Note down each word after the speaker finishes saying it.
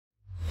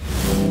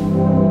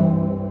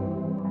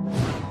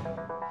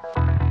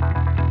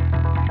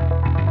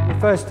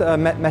first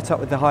met up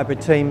with the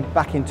hybrid team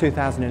back in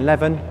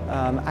 2011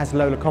 as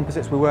Lola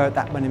Composites. We were at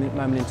that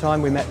moment in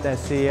time. We met their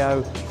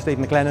CEO, Steve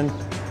McLennan.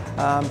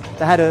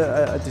 They had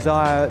a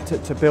desire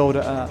to build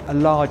a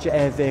large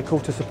air vehicle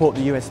to support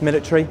the US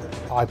military.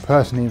 I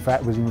personally, in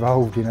fact, was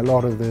involved in a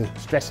lot of the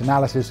stress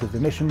analysis of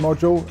the mission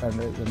module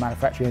and the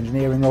manufacturing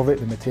engineering of it,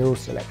 the materials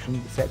selection,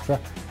 etc.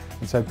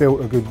 And so built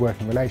a good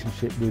working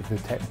relationship with the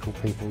technical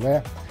people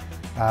there.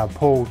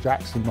 Paul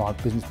Jackson, my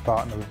business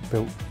partner,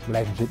 built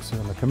relationships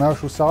on the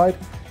commercial side.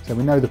 So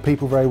we know the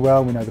people very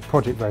well, we know the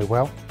project very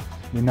well.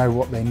 We know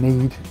what they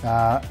need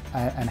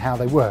and how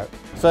they work.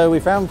 So we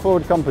found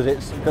Forward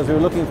Composites because we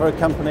were looking for a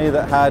company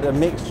that had a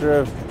mixture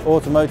of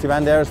automotive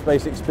and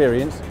aerospace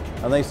experience,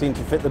 and they seemed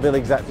to fit the bill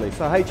exactly.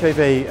 So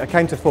HAV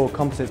came to Forward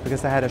Composites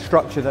because they had a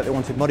structure that they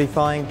wanted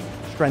modifying,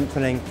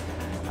 strengthening.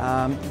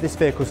 This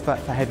vehicle's for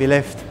heavy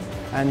lift,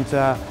 and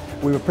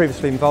we were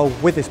previously involved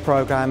with this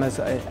program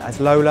as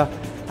Lola,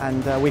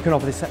 and we can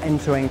offer this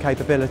end-to-end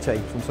capability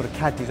from sort of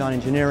CAD design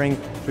engineering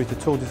through to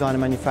tool design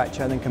and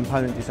manufacture and then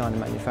component design and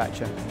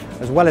manufacture.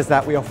 As well as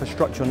that, we offer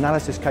structural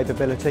analysis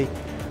capability,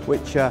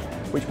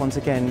 which once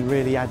again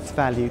really adds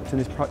value to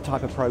this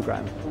type of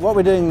program. What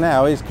we're doing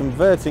now is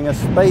converting a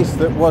space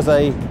that was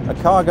a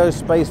cargo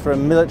space for a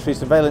military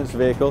surveillance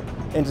vehicle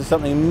into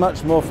something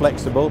much more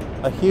flexible,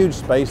 a huge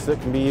space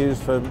that can be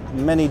used for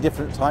many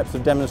different types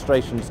of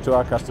demonstrations to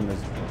our customers.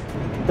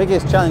 The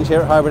biggest challenge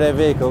here at Hybrid Air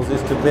Vehicles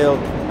is to build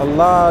a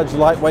large,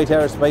 lightweight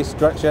aerospace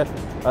structure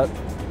at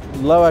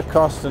lower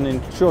cost and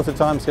in shorter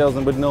timescales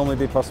than would normally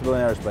be possible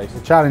in aerospace.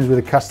 The challenge with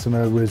the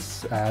customer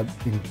was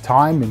in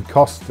time, in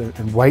cost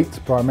and weight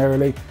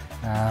primarily.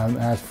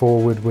 As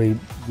Forward, we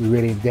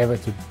really endeavour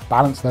to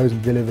balance those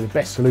and deliver the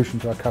best solution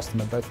to our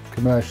customer, both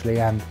commercially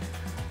and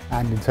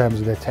in terms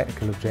of their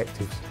technical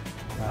objectives.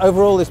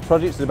 Overall, this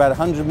project is about a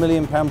 £100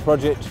 million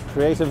project to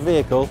create a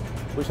vehicle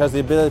which has the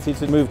ability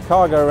to move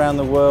cargo around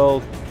the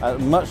world at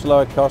much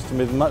lower cost and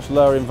with much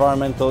lower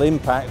environmental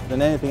impact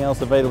than anything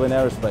else available in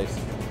aerospace.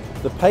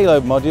 The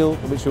payload module,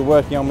 which we're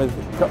working on with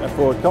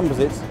Forward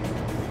Composites,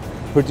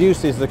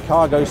 produces the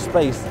cargo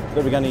space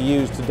that we're going to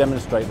use to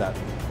demonstrate that.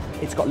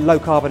 It's got low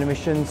carbon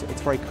emissions,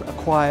 it's very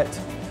quiet,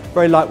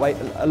 very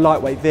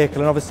lightweight vehicle,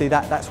 and obviously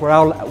that's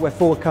where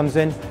Forward comes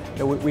in.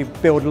 We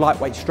build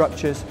lightweight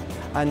structures,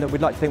 and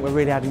we'd like to think we're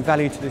really adding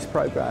value to this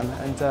program.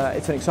 And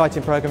it's an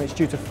exciting program. It's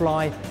due to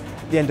fly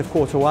at the end of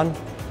Q1,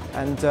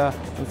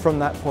 and from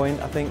that point,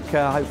 I think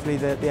hopefully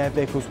the air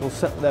vehicles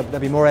there'll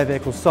be more air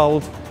vehicles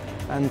sold,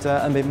 and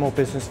a bit more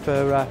business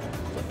for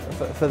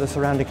the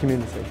surrounding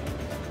community.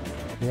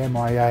 The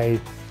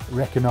MIA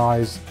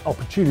recognise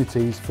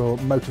opportunities for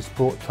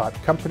motorsport type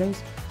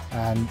companies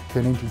and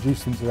can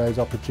introduce them to those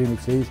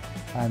opportunities,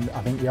 and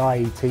I think the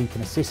IET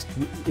can assist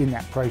in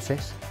that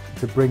process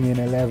to bring in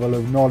a level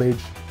of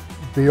knowledge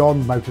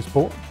beyond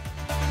motorsport